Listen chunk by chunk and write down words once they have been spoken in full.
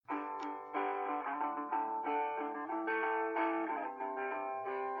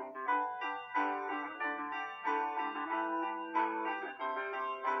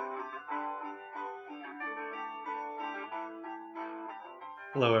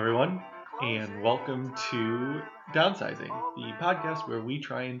Hello, everyone, and welcome to Downsizing, the podcast where we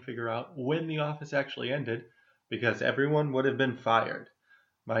try and figure out when The Office actually ended because everyone would have been fired.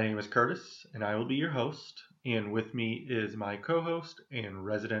 My name is Curtis, and I will be your host, and with me is my co-host and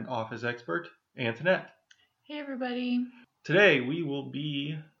resident Office expert, Antoinette. Hey, everybody. Today, we will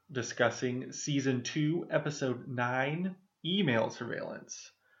be discussing Season 2, Episode 9, Email Surveillance.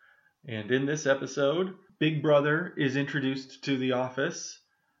 And in this episode, Big Brother is introduced to the office,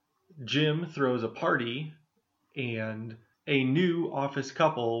 Jim throws a party, and a new office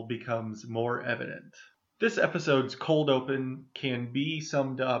couple becomes more evident. This episode's cold open can be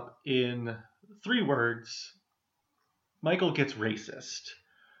summed up in 3 words. Michael gets racist.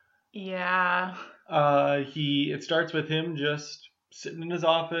 Yeah. It starts with him just sitting in his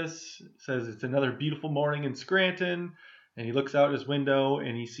office, says it's another beautiful morning in Scranton, and he looks out his window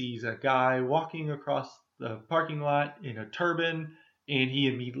and he sees a guy walking across the parking lot in a turban, and he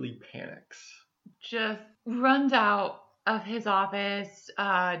immediately panics. Just runs out of his office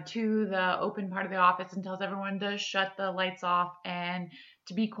to the open part of the office and tells everyone to shut the lights off and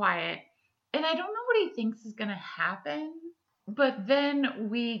to be quiet. And I don't know what he thinks is going to happen. But then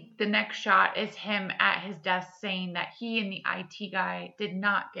the next shot is him at his desk saying that he and the IT guy did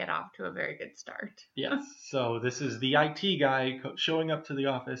not get off to a very good start. Yes. So this is the IT guy showing up to the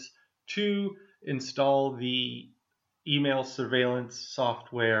office to install the email surveillance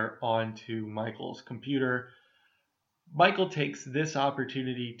software onto Michael's computer. Michael takes this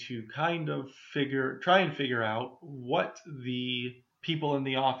opportunity to try and figure out what the people in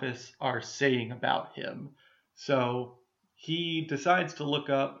the office are saying about him. So he decides to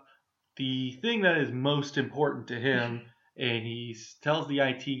look up the thing that is most important to him, and he tells the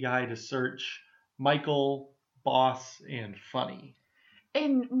IT guy to search Michael, boss, and funny.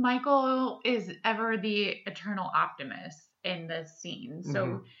 And Michael is ever the eternal optimist in this scene.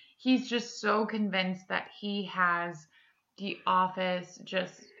 So he's just so convinced that he has the office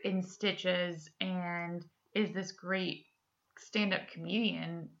just in stitches and is this great stand-up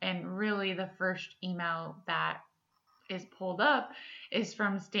comedian. And really the first email that is pulled up is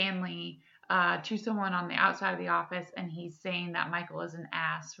from Stanley to someone on the outside of the office, and he's saying that Michael is an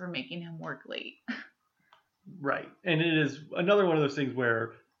ass for making him work late. Right. And it is another one of those things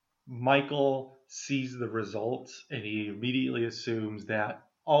where Michael sees the results and he immediately assumes that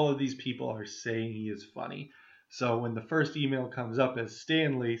all of these people are saying he is funny. So when the first email comes up as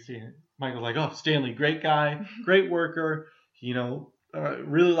Stanley, Michael's like, oh, Stanley, great guy, great worker,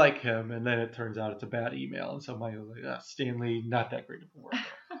 really like him. And then it turns out it's a bad email. And so Michael's like, Stanley, not that great of a worker.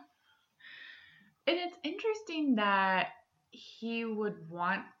 And it's interesting that he would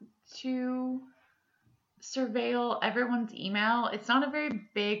want to surveil everyone's email. It's not a very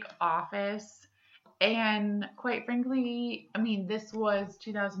big office. And quite frankly, I mean, this was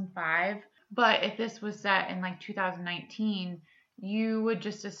 2005. But if this was set in like 2019, you would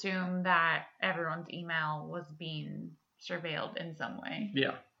just assume that everyone's email was being surveilled in some way.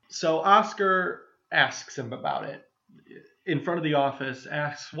 Yeah. So Oscar asks him about it in front of the office,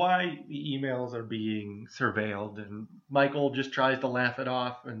 asks why the emails are being surveilled, and Michael just tries to laugh it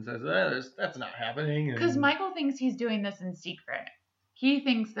off and says, that's not happening. Because Michael thinks he's doing this in secret. He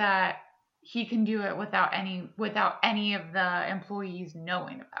thinks that he can do it without any of the employees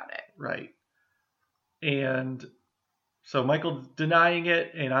knowing about it. Right. And so Michael's denying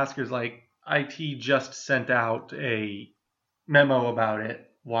it, and Oscar's like, IT just sent out a memo about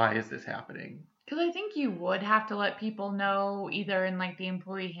it. Why is this happening? Because I think you would have to let people know either in like the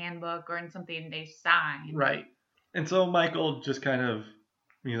employee handbook or in something they sign. Right. And so Michael just kind of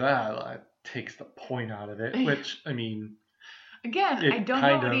takes the point out of it, which, I mean... Again, I don't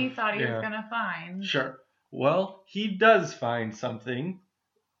know what he thought he was going to find. Sure. Well, he does find something.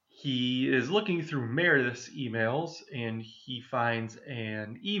 He is looking through Meredith's emails, and he finds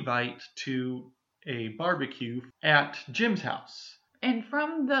an evite to a barbecue at Jim's house. And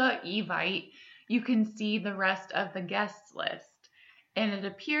from the evite, you can see the rest of the guests list. And it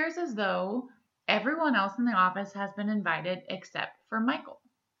appears as though everyone else in the office has been invited except for Michael.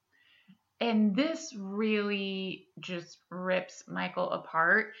 And this really just rips Michael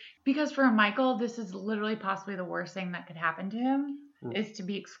apart. Because for Michael, this is literally possibly the worst thing that could happen to him, is to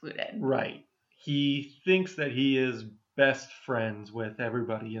be excluded. Right. He thinks that he is best friends with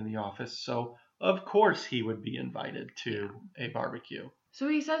everybody in the office, so of course he would be invited to a barbecue. So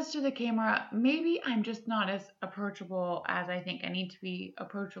he says to the camera, maybe I'm just not as approachable as I think I need to be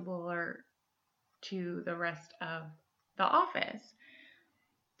approachable or to the rest of the office.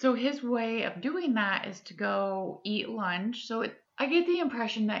 So his way of doing that is to go eat lunch. So I get the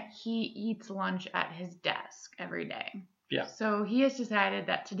impression that he eats lunch at his desk every day. Yeah. So he has decided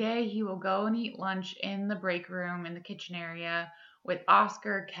that today he will go and eat lunch in the break room in the kitchen area with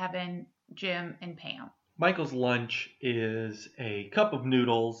Oscar, Kevin, Jim, and Pam. Michael's lunch is a cup of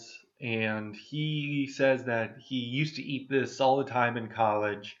noodles, and he says that he used to eat this all the time in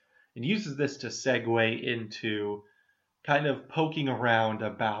college and uses this to segue into kind of poking around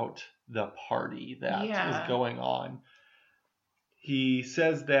about the party that is going on. He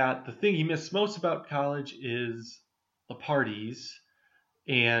says that the thing he missed most about college is the parties,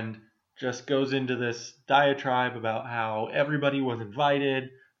 and just goes into this diatribe about how everybody was invited,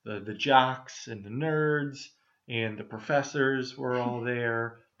 the jocks and the nerds and the professors were all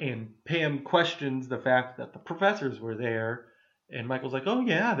there. And Pam questions the fact that the professors were there, and Michael's like, "Oh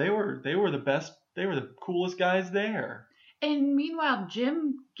yeah, they were the best, they were the coolest guys there." And meanwhile,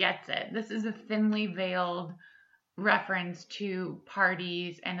 Jim gets it. This is a thinly veiled reference to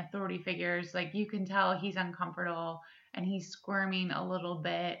parties and authority figures. Like, you can tell he's uncomfortable and he's squirming a little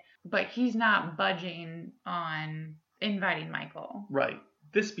bit, but he's not budging on inviting Michael. Right.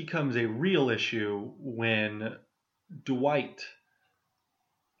 This becomes a real issue when Dwight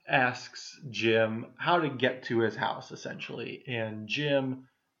asks Jim how to get to his house, essentially. And Jim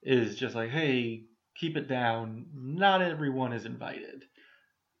is just like, "Hey, keep it down. Not everyone is invited."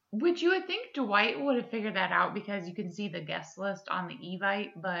 Which you would think Dwight would have figured that out, because you can see the guest list on the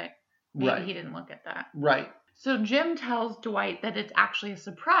Evite, but maybe he didn't look at that. Right. So Jim tells Dwight that it's actually a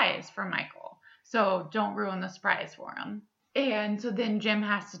surprise for Michael. So don't ruin the surprise for him. And so then Jim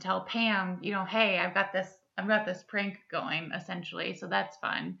has to tell Pam, hey, I've got this prank going, essentially. So that's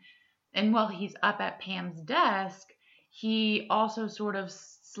fun. And while he's up at Pam's desk, he also sort of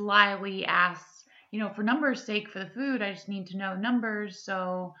slyly asks, for numbers' sake, for the food, I just need to know numbers.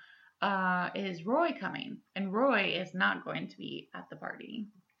 So is Roy coming? And Roy is not going to be at the party,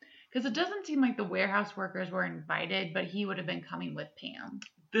 because it doesn't seem like the warehouse workers were invited, but he would have been coming with Pam.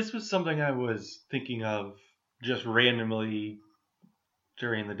 This was something I was thinking of just randomly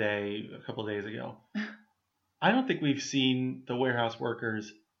during the day a couple of days ago. I don't think we've seen the warehouse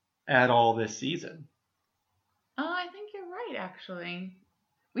workers at all this season. I think you're right, actually.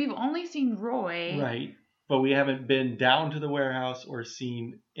 We've only seen Roy. Right, but we haven't been down to the warehouse or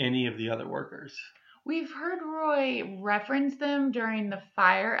seen any of the other workers. We've heard Roy reference them during the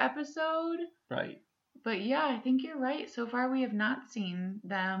fire episode. Right. But yeah, I think you're right. So far, we have not seen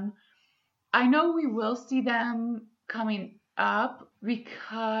them. I know we will see them coming up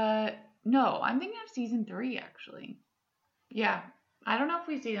because... No, I'm thinking of season 3, actually. Yeah. I don't know if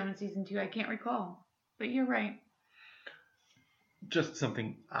we see them in season 2. I can't recall. But you're right. Just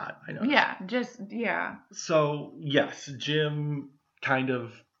something odd, I know. Yeah. So, yes, Jim kind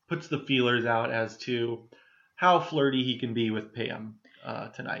of puts the feelers out as to how flirty he can be with Pam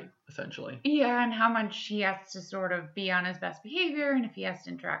tonight, essentially. Yeah, and how much he has to sort of be on his best behavior, and if he has to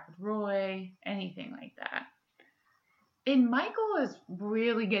interact with Roy, anything like that. And Michael is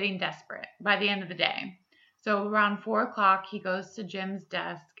really getting desperate by the end of the day. So around 4 o'clock, he goes to Jim's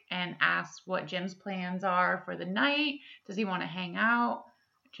desk and asks what Jim's plans are for the night. Does he want to hang out?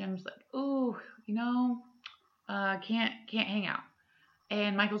 Jim's like, "Ooh, can't hang out."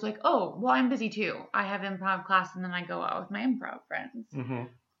 And Michael's like, "Oh, well, I'm busy too. I have improv class, and then I go out with my improv friends." Mm-hmm.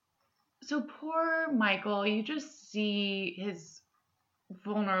 So poor Michael, you just see his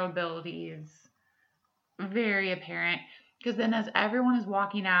vulnerabilities very apparent. Because then as everyone is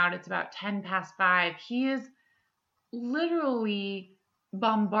walking out, it's about 10 past 5, he is literally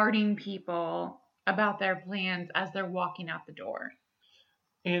bombarding people about their plans as they're walking out the door.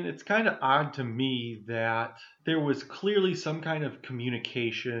 And it's kind of odd to me that there was clearly some kind of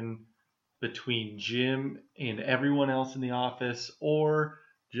communication between Jim and everyone else in the office, or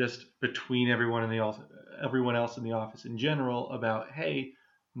just between everyone else in the office in general, about, hey,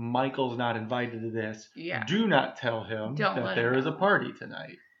 Michael's not invited to this. Yeah. Do not tell him that there is a party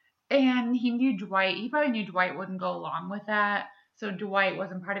tonight. And he probably knew Dwight wouldn't go along with that. So Dwight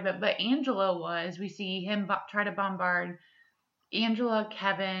wasn't part of it, but Angela was. We see him try to bombard Angela,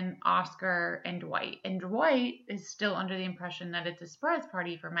 Kevin, Oscar, and Dwight. And Dwight is still under the impression that it's a surprise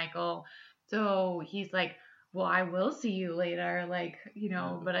party for Michael. So he's like, "Well, I will see you later,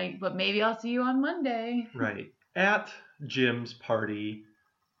 but maybe I'll see you on Monday." Right. At Jim's party,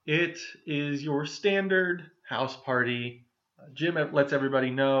 it is your standard house party. Jim lets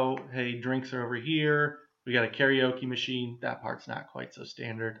everybody know, hey, drinks are over here. We got a karaoke machine. That part's not quite so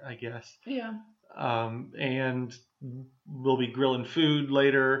standard, I guess. Yeah. And we'll be grilling food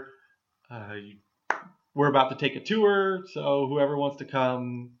later. We're about to take a tour, so whoever wants to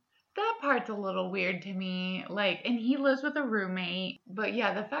come. That part's a little weird to me. And he lives with a roommate. But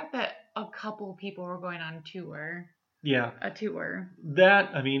yeah, the fact that a couple people were going on tour. Yeah. a tour.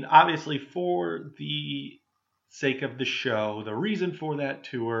 That, I mean, obviously for the sake of the show, the reason for that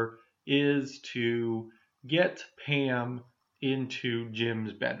tour is to get Pam into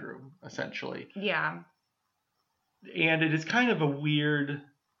Jim's bedroom, essentially. Yeah. And it is kind of a weird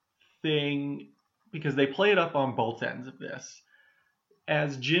thing because they play it up on both ends of this.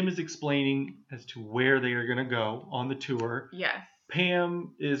 As Jim is explaining as to where they are going to go on the tour, Yes.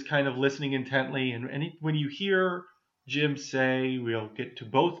 Pam is kind of listening intently, and when you hear Jim say we'll get to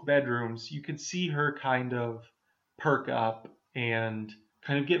both bedrooms, you can see her kind of perk up and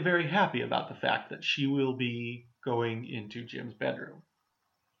kind of get very happy about the fact that she will be going into Jim's bedroom.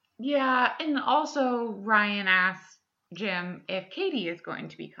 Yeah, and also Ryan asks Jim if Katie is going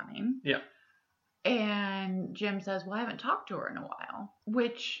to be coming. Yeah. And Jim says, well, I haven't talked to her in a while,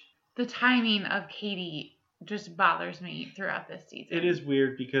 which the timing of Katie just bothers me throughout this season. It is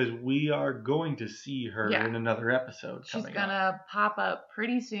weird because we are going to see her in another episode She's coming gonna pop up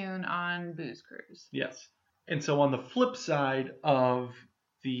pretty soon on Booze Cruise. Yes. And so on the flip side of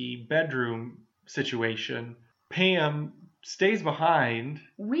the bedroom situation, Pam stays behind.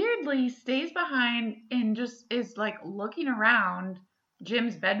 Weirdly stays behind and just is like looking around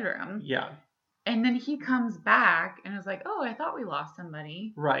Jim's bedroom. Yeah. And then he comes back and is like, oh, I thought we lost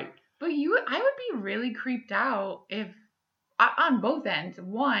somebody. Right. But I would be really creeped out if, on both ends.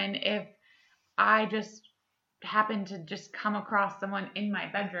 One, if I just happened to just come across someone in my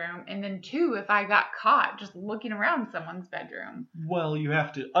bedroom. And then two, if I got caught just looking around someone's bedroom. Well, you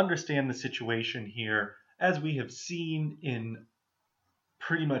have to understand the situation here. As we have seen in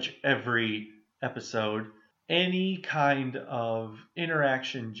pretty much every episode, any kind of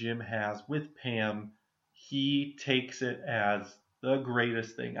interaction Jim has with Pam, he takes it as the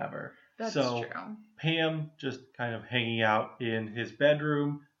greatest thing ever. That's so, true. Pam just kind of hanging out in his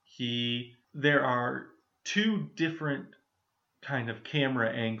bedroom. There are two different kind of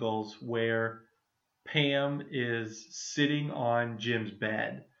camera angles where Pam is sitting on Jim's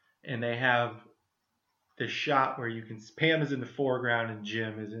bed, and they have the shot where Pam is in the foreground and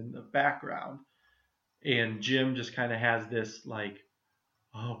Jim is in the background. And Jim just kind of has this like,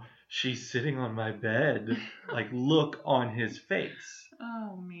 oh, she's sitting on my bed, like look on his face.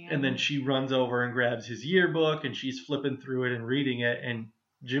 Oh, man. And then she runs over and grabs his yearbook and she's flipping through it and reading it. And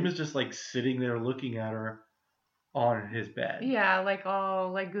Jim is just like sitting there looking at her on his bed. Yeah, like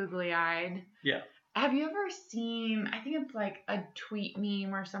all like googly eyed. Yeah. Have you ever seen, I think it's like a tweet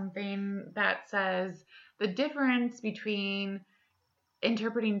meme or something that says the difference between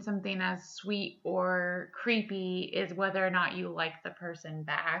interpreting something as sweet or creepy is whether or not you like the person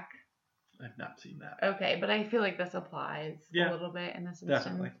back? I've not seen that. Okay, but I feel like this applies a little bit in this instance.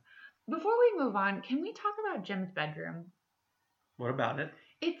 Definitely. Before we move on, can we talk about Jim's bedroom? What about it?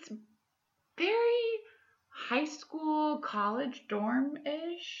 It's very high school, college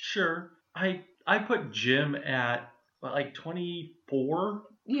dorm-ish. Sure. I put Jim at like 24,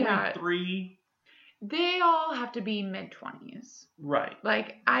 23. They all have to be mid-20s. Right.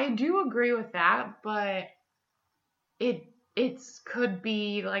 Like, I do agree with that, but it could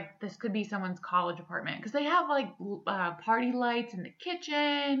be, like, this could be someone's college apartment. Because they have, like, party lights in the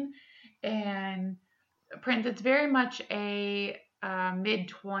kitchen. And Prince, it's very much a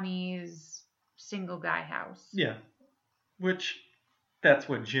mid-20s single guy house. Yeah. Which, that's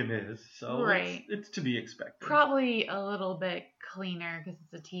what Jim is. So right. It's to be expected. Probably a little bit cleaner because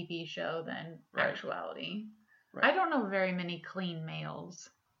it's a TV show than actuality. Right. I don't know very many clean males.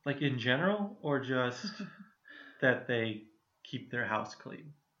 Like in general, or just that they keep their house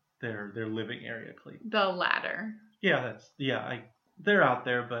clean, their living area clean? The latter. Yeah, they're out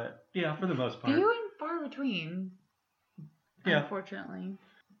there, but yeah, for the most part. Few and far between. Yeah. Unfortunately.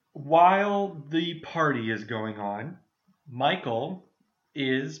 While the party is going on, Michael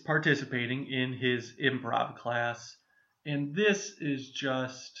is participating in his improv class, and this is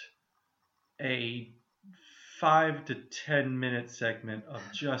just a 5 to 10 minute segment of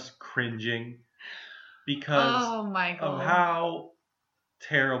just cringing because of how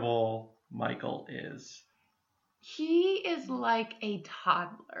terrible Michael is. He is like a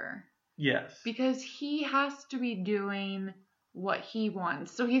toddler. Yes. Because he has to be doing what he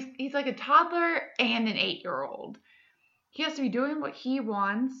wants. So he's like a toddler and an 8-year-old. He has to be doing what he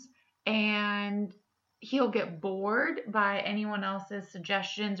wants, and he'll get bored by anyone else's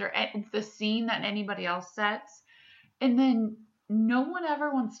suggestions or the scene that anybody else sets. And then no one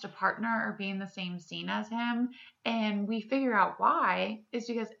ever wants to partner or be in the same scene as him. And we figure out why is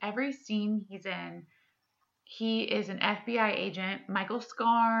because every scene he's in, he is an FBI agent, Michael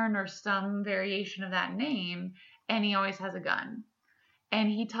Scarn or some variation of that name, and he always has a gun. And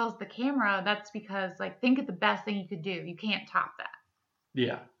he tells the camera that's because, like, think of the best thing you could do. You can't top that.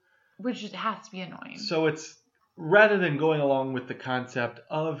 Yeah. Which just has to be annoying. So it's, rather than going along with the concept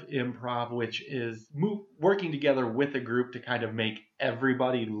of improv, which is working together with a group to kind of make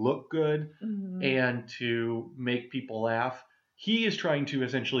everybody look good and to make people laugh, he is trying to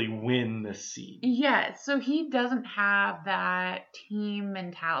essentially win the scene. Yeah, so he doesn't have that team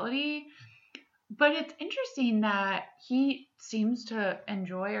mentality. But it's interesting that he seems to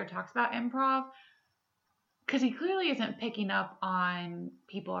enjoy or talks about improv because he clearly isn't picking up on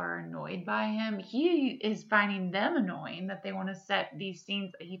people are annoyed by him. He is finding them annoying that they want to set these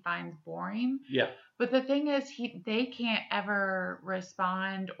scenes that he finds boring. Yeah. But the thing is, they can't ever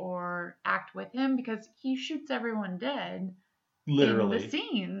respond or act with him because he shoots everyone dead. Literally. In the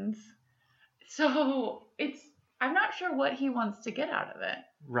scenes. So I'm not sure what he wants to get out of it.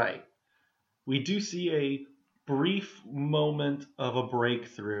 Right. We do see a brief moment of a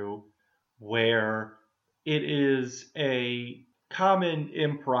breakthrough where it is a common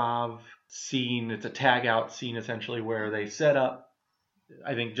improv scene. It's a tag out scene, essentially, where they set up,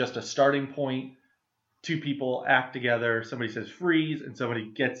 I think, just a starting point. Two people act together. Somebody says freeze, and somebody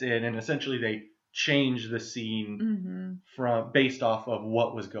gets in, and essentially they change the scene from based off of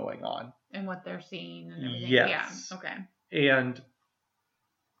what was going on and what they're seeing and everything. Yes. Yeah. Okay. And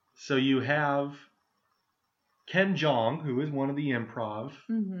so you have Ken Jeong, who is one of the improv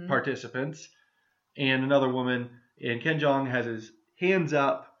participants, and another woman. And Ken Jeong has his hands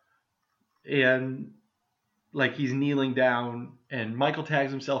up and like he's kneeling down, and Michael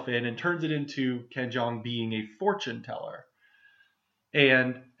tags himself in and turns it into Ken Jeong being a fortune teller.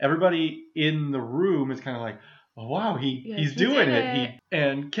 And everybody in the room is kind of like, oh, wow, he's doing it.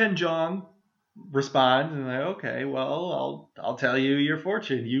 And Ken Jeong responds and like, okay, well, I'll tell you your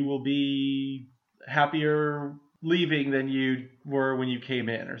fortune. You will be happier leaving than you were when you came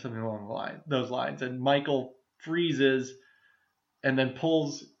in, or something along those lines. And Michael freezes and then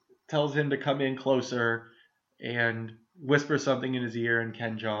tells him to come in closer and whispers something in his ear, and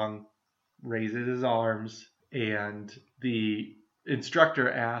Ken Jeong raises his arms, and the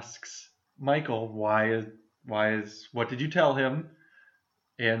instructor asks Michael, what did you tell him?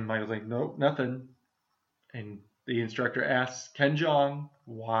 And Michael's like, nope, nothing. And the instructor asks Ken Jeong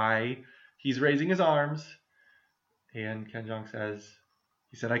why he's raising his arms. And Ken Jeong says,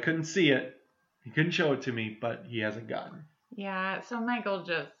 he said, I couldn't see it. He couldn't show it to me, but he has a gun. Yeah, so Michael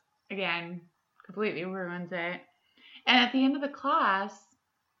just, again, completely ruins it. And at the end of the class,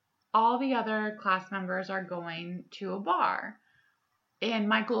 all the other class members are going to a bar. And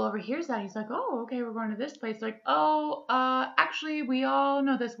Michael overhears that. He's like, oh, okay, we're going to this place. Like, oh, actually, we all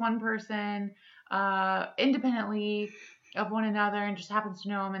know this one person independently of one another and just happens to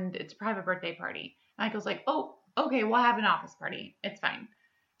know him, and it's a private birthday party. Michael's like, oh, okay, we'll have an office party. It's fine.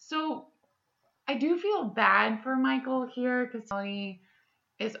 So I do feel bad for Michael here because he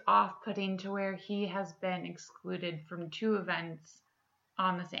is off-putting to where he has been excluded from 2 events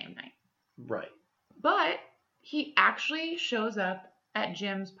on the same night. Right. But he actually shows up at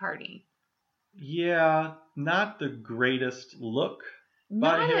Jim's party. Yeah, not the greatest look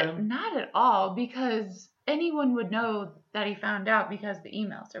by him. Not at all, because anyone would know that he found out because of the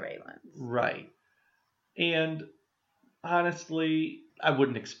email surveillance. Right. And honestly, I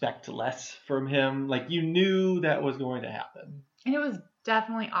wouldn't expect less from him. Like, you knew that was going to happen. And it was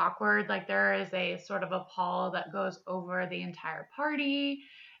definitely awkward. Like, there is a sort of a pall that goes over the entire party,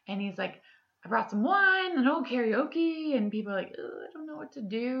 and he's like, I brought some wine and karaoke, and people are like, I don't know what to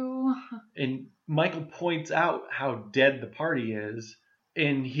do. And Michael points out how dead the party is,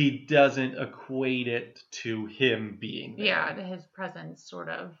 and he doesn't equate it to him being there. Yeah, his presence sort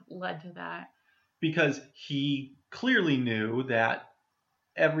of led to that. Because he clearly knew that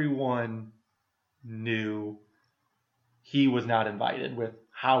everyone knew he was not invited, with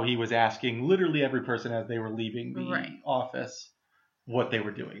how he was asking literally every person as they were leaving the office what they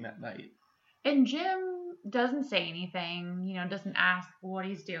were doing that night. And Jim doesn't say anything, doesn't ask what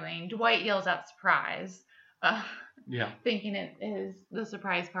he's doing. Dwight yells out surprise, thinking it is the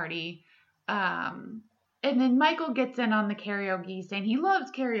surprise party. And then Michael gets in on the karaoke, saying he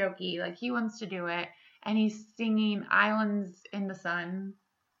loves karaoke, like he wants to do it. And he's singing Islands in the Sun.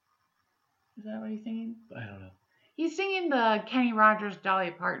 Is that what he's singing? I don't know. He's singing the Kenny Rogers,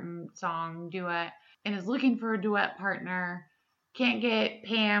 Dolly Parton song duet and is looking for a duet partner. Can't get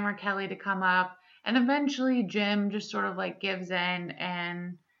Pam or Kelly to come up. And eventually Jim just sort of like gives in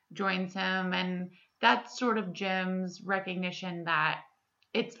and joins him. And that's sort of Jim's recognition that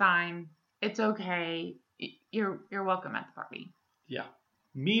it's fine. It's okay. You're welcome at the party. Yeah.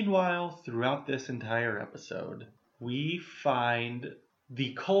 Meanwhile, throughout this entire episode, we find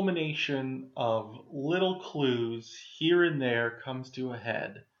the culmination of little clues here and there comes to a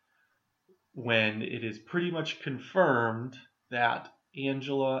head when it is pretty much confirmed that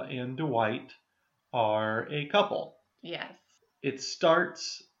Angela and Dwight are a couple. Yes. It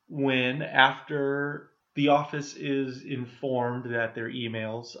starts when, after the office is informed that their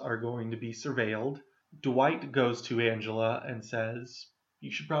emails are going to be surveilled, Dwight goes to Angela and says,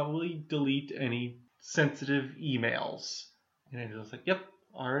 "You should probably delete any sensitive emails." And Angela's like, "Yep,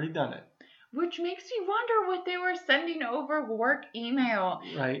 already done it." Which makes you wonder what they were sending over work email.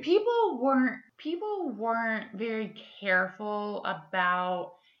 Right. People weren't very careful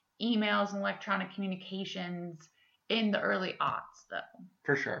about emails and electronic communications in the early aughts, though.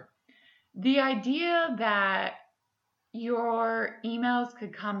 For sure. The idea that your emails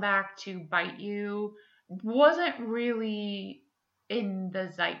could come back to bite you wasn't really in the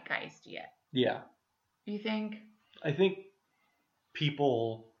zeitgeist yet. Yeah. You think? I think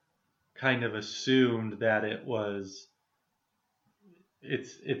people kind of assumed that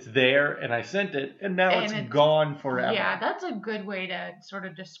it's there and I sent it and now it's gone forever. Yeah, that's a good way to sort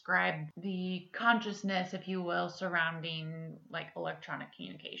of describe the consciousness, if you will, surrounding like electronic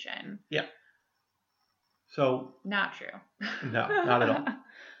communication. Yeah. So not true. No, not at all.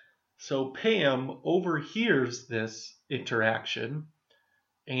 So Pam overhears this interaction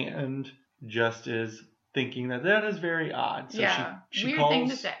and just is thinking that is very odd. So yeah, she weird calls, thing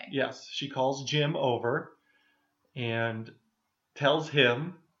to say. Yes, she calls Jim over and tells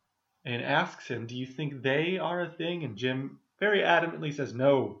him and asks him, "Do you think they are a thing?" And Jim very adamantly says,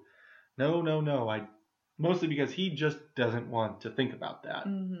 No. Mostly because he just doesn't want to think about that.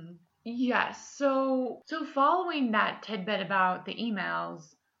 Mm-hmm. Yes. So following that tidbit about the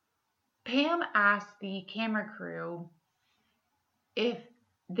emails, Pam asked the camera crew if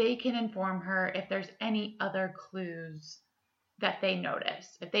they can inform her if there's any other clues that they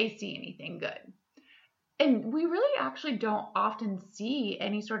notice, if they see anything good. And we really actually don't often see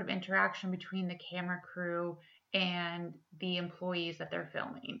any sort of interaction between the camera crew and the employees that they're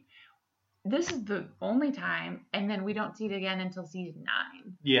filming. This is the only time, and then we don't see it again until season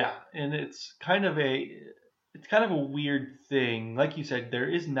 9. Yeah, and it's kind of a weird thing. Like you said, there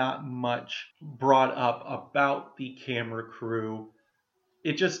is not much brought up about the camera crew.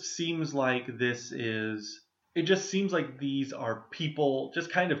 It just seems like these are people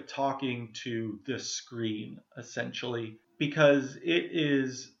just kind of talking to the screen, essentially, because it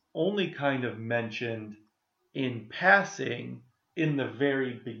is only kind of mentioned in passing in the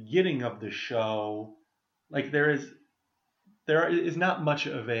very beginning of the show. Like there is not much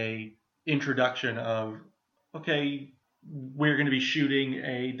of a introduction of, okay, we're going to be shooting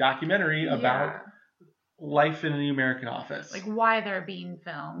a documentary about life in the American office. Like why they're being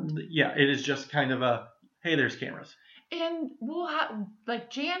filmed. Yeah, it is just kind of a, hey, there's cameras. And we'll have, like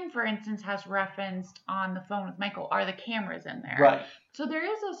Jan, for instance, has referenced on the phone with Michael, are the cameras in there? Right. So there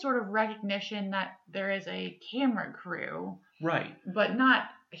is a sort of recognition that there is a camera crew. Right. But not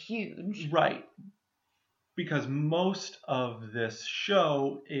huge. Right. Because most of this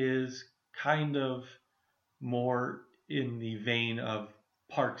show is kind of more in the vein of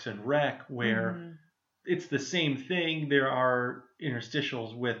Parks and Rec, where it's the same thing. There are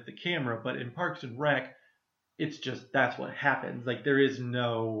interstitials with the camera, but in Parks and Rec, it's just that's what happens. Like there is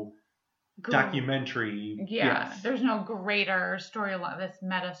no documentary. Yeah, yes. There's no greater storyline, this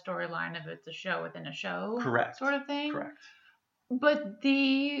meta storyline of it's a show within a show. Correct. Sort of thing. Correct. But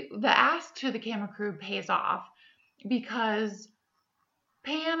the ask to the camera crew pays off because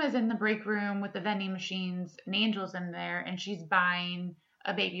Pam is in the break room with the vending machines and Angel's in there and she's buying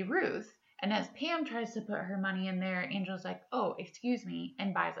a Baby Ruth. And as Pam tries to put her money in there, Angel's like, "Oh, excuse me,"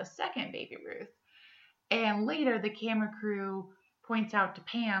 and buys a second Baby Ruth. And later the camera crew points out to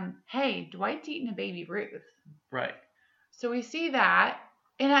Pam, "Hey, Dwight's eating a Baby Ruth." Right. So we see that.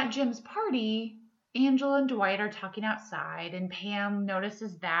 And at Jim's party, Angela and Dwight are talking outside, and Pam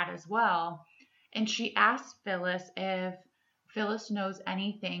notices that as well. And she asks Phyllis if Phyllis knows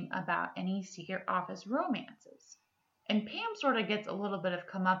anything about any secret office romances. And Pam sort of gets a little bit of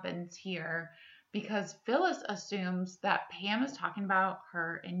comeuppance here because Phyllis assumes that Pam is talking about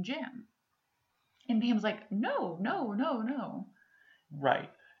her and Jim. And Pam's like, no. Right.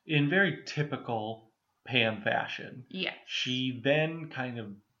 In very typical Pam fashion. Yes. She then kind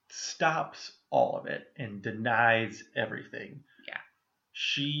of stops all of it and denies everything. Yeah.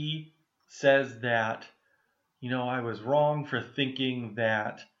 She says that, I was wrong for thinking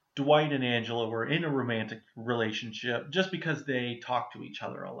that Dwight and Angela were in a romantic relationship just because they talk to each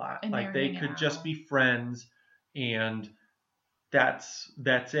other a lot. And like they could just be friends and that's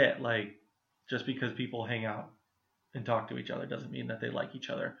it. Like just because people hang out and talk to each other doesn't mean that they like each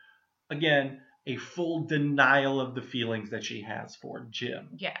other. Again, a full denial of the feelings that she has for Jim.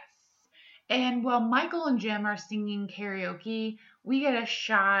 Yes. And while Michael and Jim are singing karaoke, we get a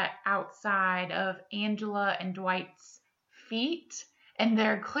shot outside of Angela and Dwight's feet, and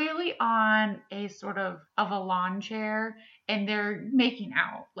they're clearly on a sort of a lawn chair, and they're making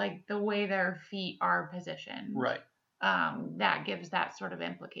out, like the way their feet are positioned. Right. That gives that sort of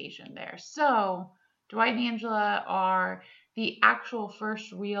implication there. So Dwight and Angela are the actual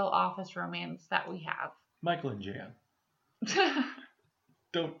first real office romance that we have. Michael and Jan.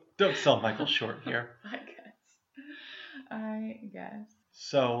 Don't sell Michael short here. I guess.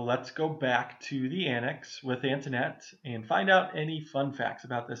 So let's go back to the annex with Antoinette and find out any fun facts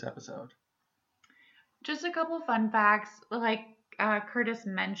about this episode. Just a couple fun facts. Like Curtis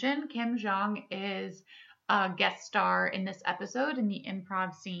mentioned, Kim Jong is a guest star in this episode in the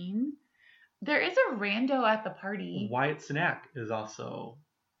improv scene. There is a rando at the party. Wyatt Cenac is also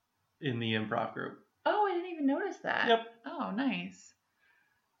in the improv group. Oh, I didn't even notice that. Yep. Oh, nice.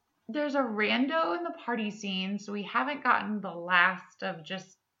 There's a rando in the party scene, so we haven't gotten the last of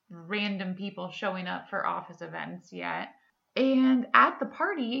just random people showing up for office events yet. And at the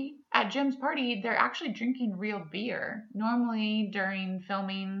party, at Jim's party, they're actually drinking real beer. Normally, during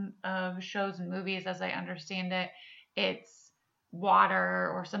filming of shows and movies, as I understand it, it's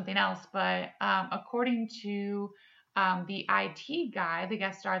water or something else. But according to the IT guy, the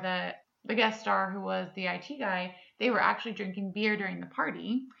guest star who was the IT guy, they were actually drinking beer during the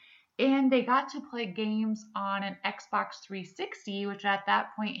party. And they got to play games on an Xbox 360, which at that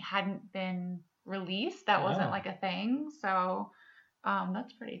point hadn't been released. That wasn't like a thing. So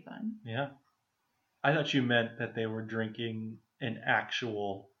that's pretty fun. Yeah. I thought you meant that they were drinking an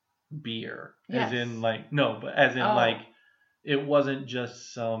actual beer. Yes. As in like, no, but as in like, it wasn't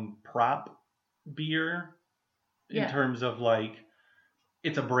just some prop beer in terms of like,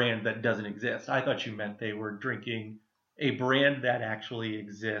 it's a brand that doesn't exist. I thought you meant they were drinking a brand that actually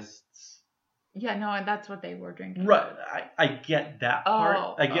exists. Yeah, no, that's what they were drinking. Right. I get that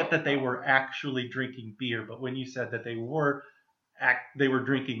part. I get that they were actually drinking beer, but when you said that they were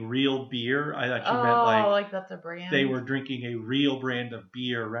drinking real beer, I thought you meant like that's a brand. They were drinking a real brand of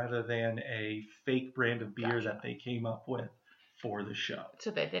beer rather than a fake brand of beer that they came up with for the show.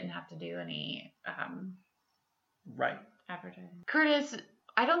 So they didn't have to do any right. advertising. Curtis,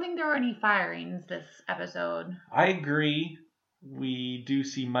 I don't think there were any firings this episode. I agree. We do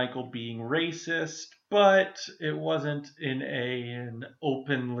see Michael being racist, but it wasn't in an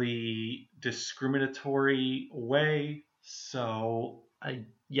openly discriminatory way. So I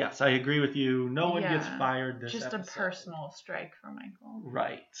agree with you. No one gets fired this episode. Just a personal strike for Michael.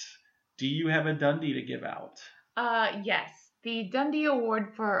 Right. Do you have a Dundie to give out? Yes. The Dundie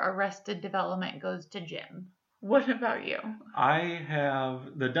Award for Arrested Development goes to Jim. What about you? I have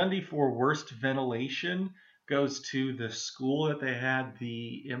the Dundie for worst ventilation goes to the school that they had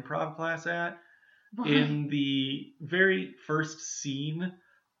the improv class at. Why? In the very first scene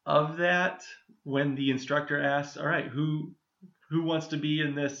of that, when the instructor asks, all right, who wants to be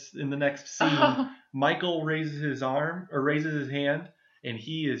in the next scene? Michael raises his hand, and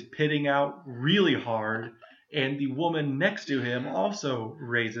he is pitting out really hard. And the woman next to him also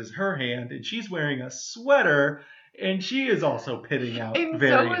raises her hand, and she's wearing a sweater, and she is also pitting out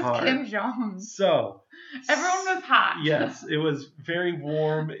very hard. And so was Kim Jong. So everyone was hot. Yes, it was very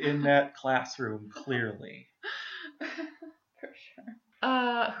warm in that classroom, clearly. For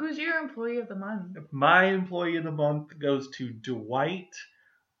sure. Who's your employee of the month? My employee of the month goes to Dwight,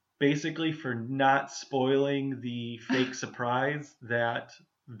 basically for not spoiling the fake surprise that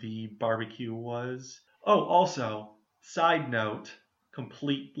the barbecue was. Oh, also, side note,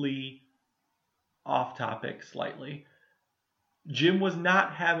 completely off topic slightly. Jim was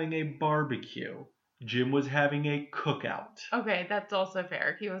not having a barbecue. Jim was having a cookout. Okay, that's also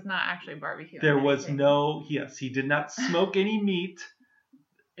fair. He was not actually barbecuing. There was he did not smoke any meat,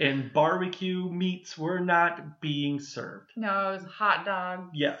 and barbecue meats were not being served. No, it was hot dog.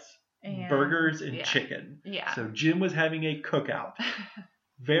 Yes. And burgers and chicken. Yeah. So Jim was having a cookout.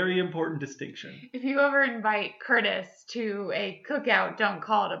 Very important distinction. If you ever invite Curtis to a cookout, don't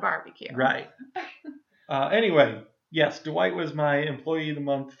call it a barbecue. Right. Anyway, yes, Dwight was my employee of the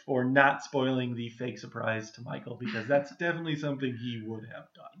month for not spoiling the fake surprise to Michael, because that's definitely something he would have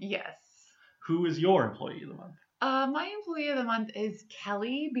done. Yes. Who is your employee of the month? My employee of the month is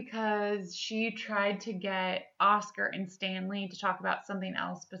Kelly, because she tried to get Oscar and Stanley to talk about something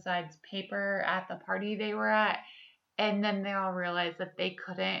else besides paper at the party they were at. And then they all realized that they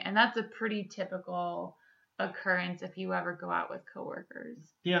couldn't. And that's a pretty typical occurrence if you ever go out with coworkers.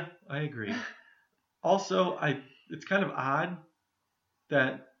 Yeah, I agree. Also, it's kind of odd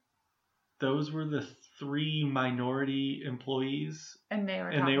that those were the 3 minority employees, and they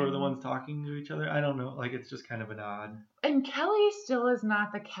were the ones talking to each other. I don't know. Like, it's just kind of an odd. And Kelly still is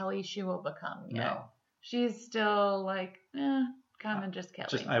not the Kelly she will become yet. No. She's still like, kind of just Kelly.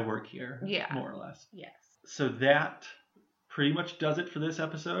 Just I work here. Yeah. More or less. Yes. So that pretty much does it for this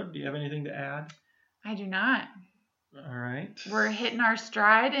episode. Do you have anything to add? I do not. All right. We're hitting our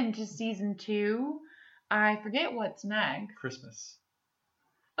stride into season 2. I forget what's next. Christmas.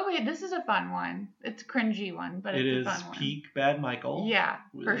 Okay, this is a fun one. It's a cringy one, but it's a fun one. It is peak Bad Michael. Yeah,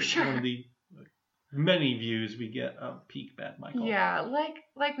 for sure. One of the many views we get of peak Bad Michael. Yeah,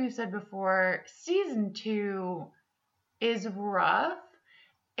 like we've said before, season 2 is rough.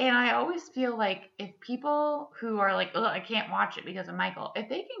 And I always feel like if people who are like, I can't watch it because of Michael, if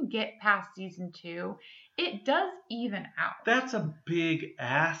they can get past season 2, it does even out. That's a big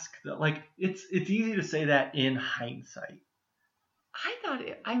ask. Like, it's easy to say that in hindsight.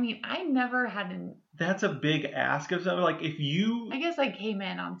 I never had an... That's a big ask of something. Like, if you... I guess I came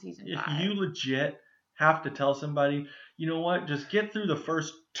in on season 5. If you legit have to tell somebody, you know what, just get through the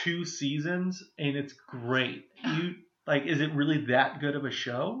first 2 seasons and it's great. Is it really that good of a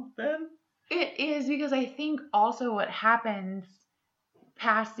show then? It is, because I think also what happens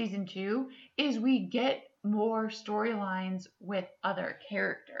past season 2 is we get more storylines with other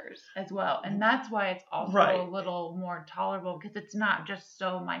characters as well. And that's why it's also a little more tolerable, because it's not just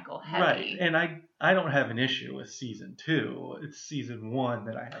so Michael heavy. Right. And I don't have an issue with season 2. It's season 1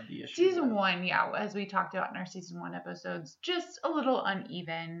 that I have the issue Season with. 1, yeah, as we talked about in our season 1 episodes, just a little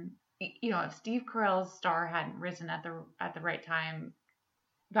uneven. You know, if Steve Carell's star hadn't risen at the right time,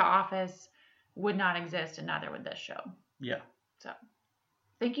 The Office would not exist, and neither would this show. Yeah. So,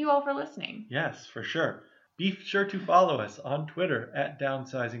 thank you all for listening. Yes, for sure. Be sure to follow us on Twitter at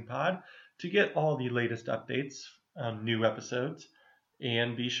DownsizingPod to get all the latest updates on new episodes.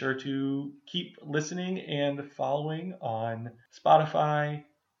 And be sure to keep listening and following on Spotify,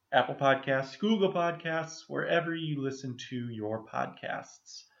 Apple Podcasts, Google Podcasts, wherever you listen to your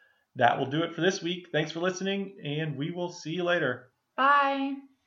podcasts. That will do it for this week. Thanks for listening, and we will see you later. Bye.